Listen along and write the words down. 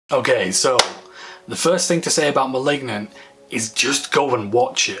Okay, so the first thing to say about Malignant is just go and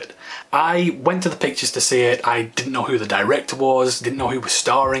watch it. I went to the pictures to see it. I didn't know who the director was, didn't know who was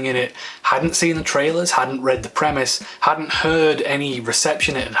starring in it, hadn't seen the trailers, hadn't read the premise, hadn't heard any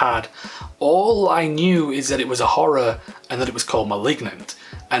reception it had had. All I knew is that it was a horror and that it was called Malignant.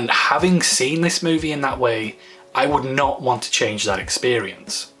 And having seen this movie in that way, I would not want to change that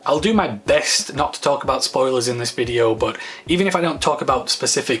experience. I'll do my best not to talk about spoilers in this video, but even if I don't talk about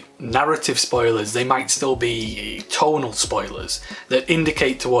specific narrative spoilers, they might still be tonal spoilers that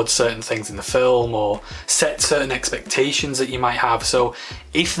indicate towards certain things in the film or set certain expectations that you might have. So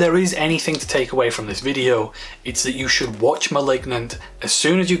if there is anything to take away from this video, it's that you should watch Malignant as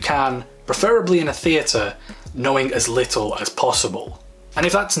soon as you can, preferably in a theatre, knowing as little as possible. And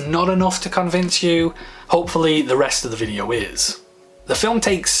if that's not enough to convince you, hopefully the rest of the video is. The film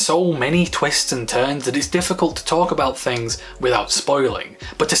takes so many twists and turns that it's difficult to talk about things without spoiling,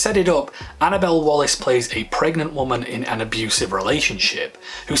 but to set it up, Annabelle Wallis plays a pregnant woman in an abusive relationship,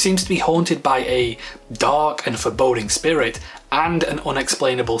 who seems to be haunted by a dark and foreboding spirit and an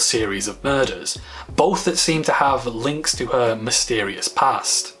unexplainable series of murders, both that seem to have links to her mysterious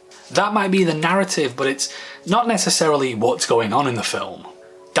past. That might be the narrative, but it's not necessarily what's going on in the film.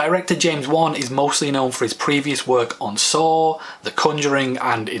 Director James Wan is mostly known for his previous work on Saw, The Conjuring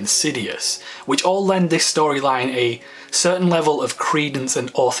and Insidious, which all lend this storyline a certain level of credence and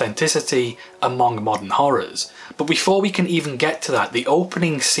authenticity among modern horrors. But before we can even get to that, the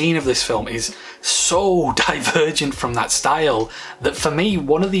opening scene of this film is so divergent from that style that for me,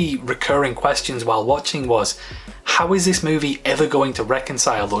 one of the recurring questions while watching was, how is this movie ever going to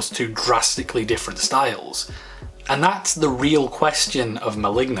reconcile those two drastically different styles? And that's the real question of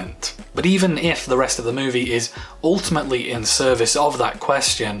Malignant. But even if the rest of the movie is ultimately in service of that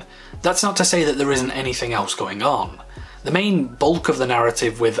question, that's not to say that there isn't anything else going on. The main bulk of the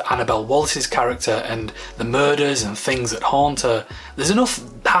narrative with Annabelle Wallis's character and the murders and things that haunt her, there's enough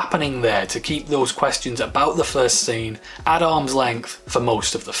happening there to keep those questions about the first scene at arm's length for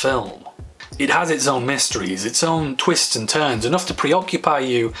most of the film. It has its own mysteries, its own twists and turns, enough to preoccupy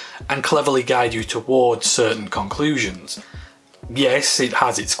you and cleverly guide you towards certain conclusions. Yes, it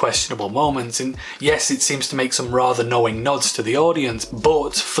has its questionable moments, and yes, it seems to make some rather knowing nods to the audience,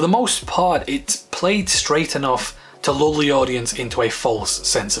 but for the most part it's played straight enough to lull the audience into a false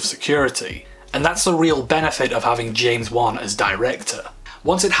sense of security. And that's the real benefit of having James Wan as director.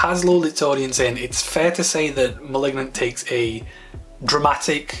 Once it has lulled its audience in, it's fair to say that Malignant takes a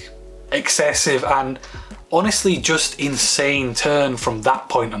dramatic, excessive and honestly just insane turn from that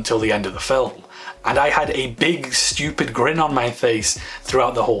point until the end of the film. And I had a big stupid grin on my face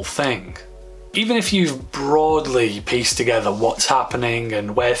throughout the whole thing. Even if you've broadly pieced together what's happening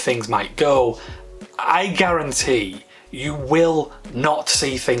and where things might go, I guarantee you will not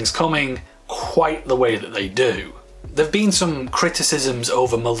see things coming quite the way that they do. There have been some criticisms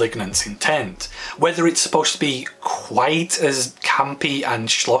over Malignant's intent, whether it's supposed to be quite as campy and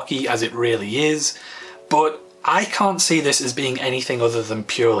schlocky as it really is, but I can't see this as being anything other than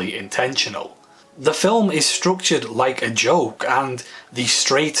purely intentional. The film is structured like a joke, and the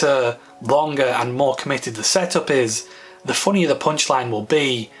straighter, longer and more committed the setup is, the funnier the punchline will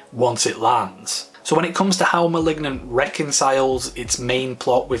be once it lands. So when it comes to how Malignant reconciles its main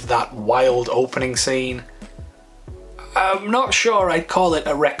plot with that wild opening scene, I'm not sure I'd call it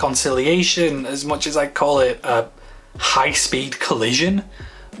a reconciliation as much as I'd call it a high-speed collision.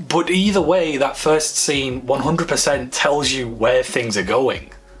 But either way, that first scene 100% tells you where things are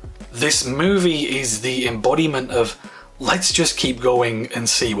going. This movie is the embodiment of let's just keep going and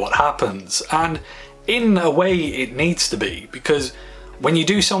see what happens. And in a way it needs to be, because when you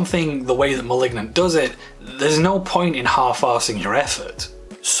do something the way that Malignant does it, there's no point in half-arsing your effort.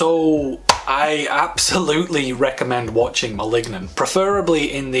 So I absolutely recommend watching Malignant,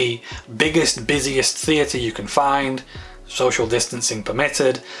 preferably in the biggest, busiest theatre you can find, social distancing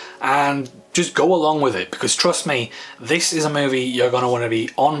permitted, and just go along with it, because trust me, this is a movie you're going to want to be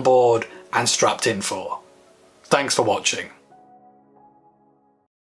on board and strapped in for. Thanks for watching.